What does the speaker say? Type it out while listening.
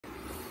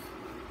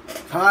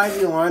Hi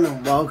everyone,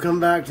 and welcome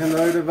back to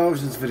another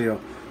devotions video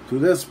to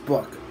this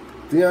book,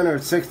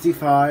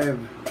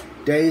 365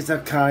 Days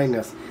of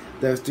Kindness.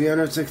 There's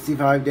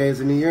 365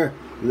 days in a year.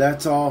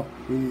 Let's all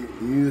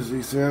use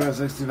these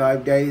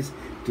 365 days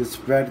to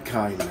spread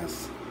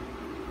kindness.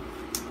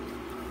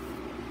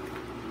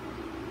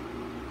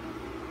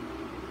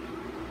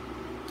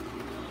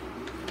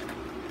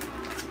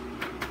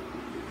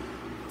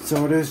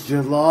 So it is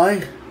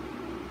July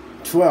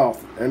 12th,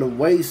 and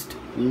waste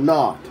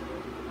not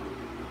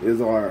is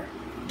our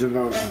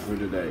devotion for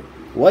today.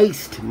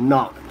 Waste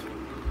not.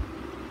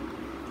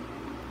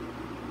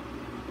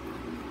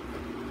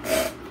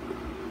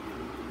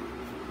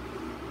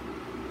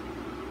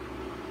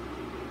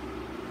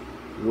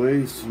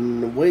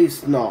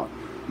 Waste not,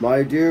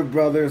 my dear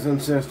brothers and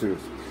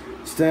sisters.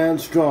 Stand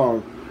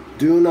strong.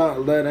 Do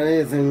not let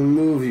anything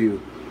move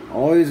you.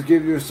 Always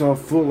give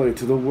yourself fully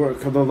to the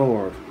work of the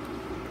Lord,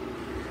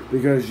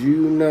 because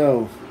you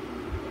know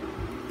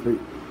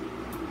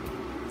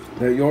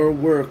that your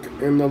work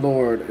in the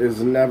Lord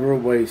is never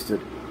wasted.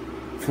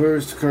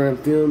 1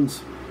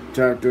 Corinthians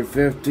chapter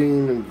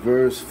 15 and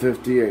verse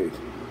 58.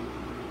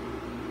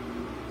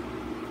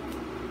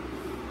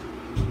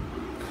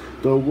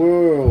 The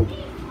world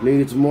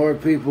needs more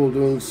people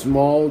doing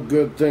small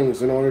good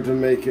things in order to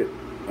make it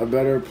a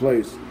better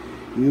place.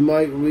 You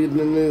might read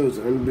the news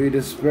and be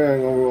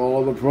despairing over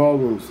all the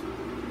problems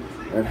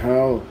and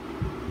how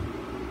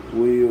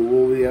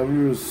will we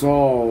ever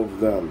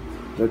solve them.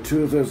 The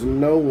truth is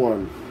no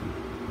one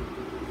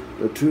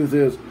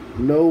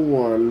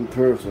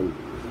person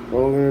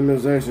or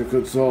organization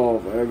could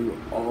solve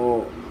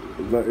all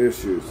the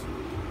issues.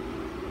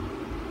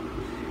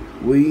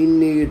 We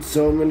need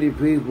so many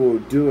people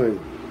doing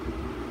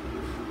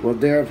what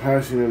they are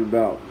passionate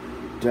about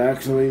to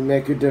actually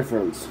make a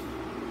difference.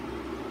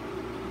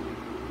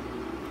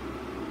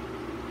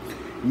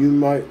 You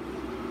might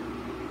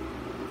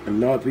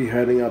not be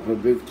heading up a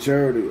big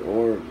charity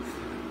or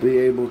be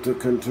able to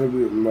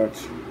contribute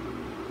much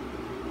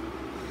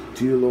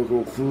to your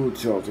local food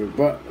shelter,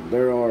 but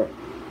there are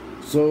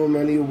so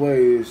many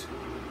ways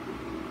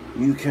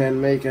you can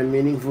make a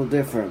meaningful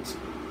difference.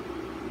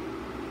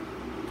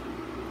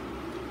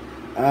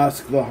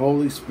 Ask the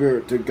Holy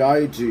Spirit to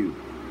guide you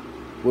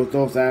with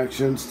those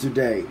actions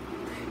today.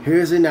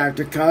 Here's an act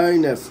of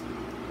kindness.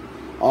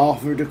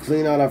 Offer to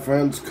clean out a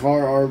friend's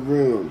car or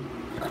room.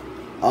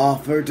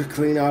 Offer to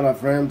clean out a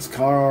friend's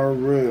car or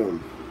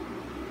room.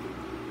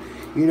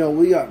 You know,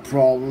 we got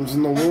problems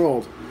in the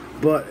world,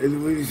 but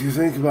if you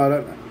think about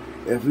it,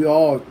 if we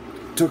all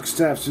took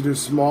steps to do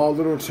small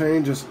little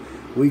changes,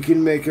 we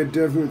can make a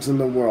difference in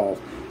the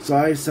world. So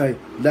I say,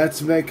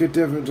 let's make a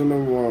difference in the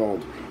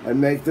world and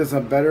make this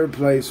a better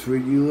place for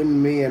you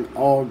and me and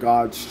all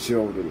God's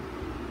children.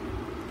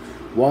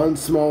 One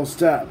small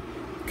step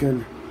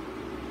can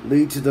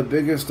lead to the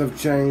biggest of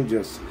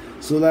changes.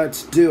 So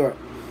let's do it.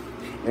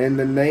 In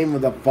the name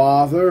of the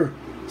Father,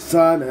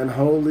 Son, and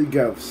Holy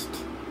Ghost.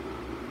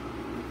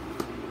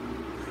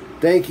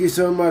 Thank you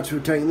so much for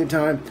taking the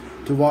time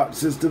to watch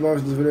this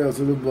devotions video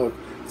through the book.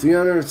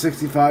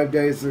 365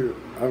 Days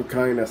of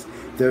Kindness.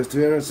 There's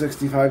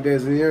 365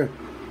 days in a year.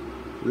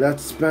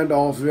 Let's spend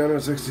all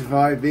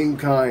 365 being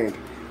kind.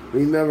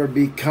 Remember,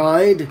 be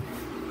kind,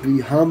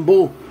 be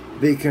humble,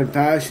 be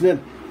compassionate,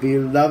 be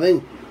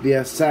loving, be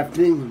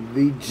accepting,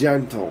 be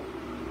gentle.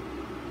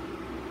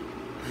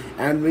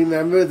 And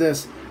remember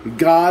this,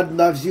 God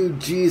loves you,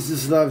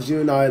 Jesus loves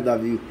you, and I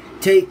love you.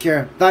 Take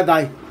care.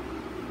 Bye-bye.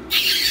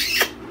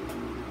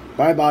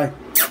 Bye-bye.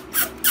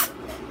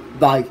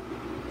 Bye.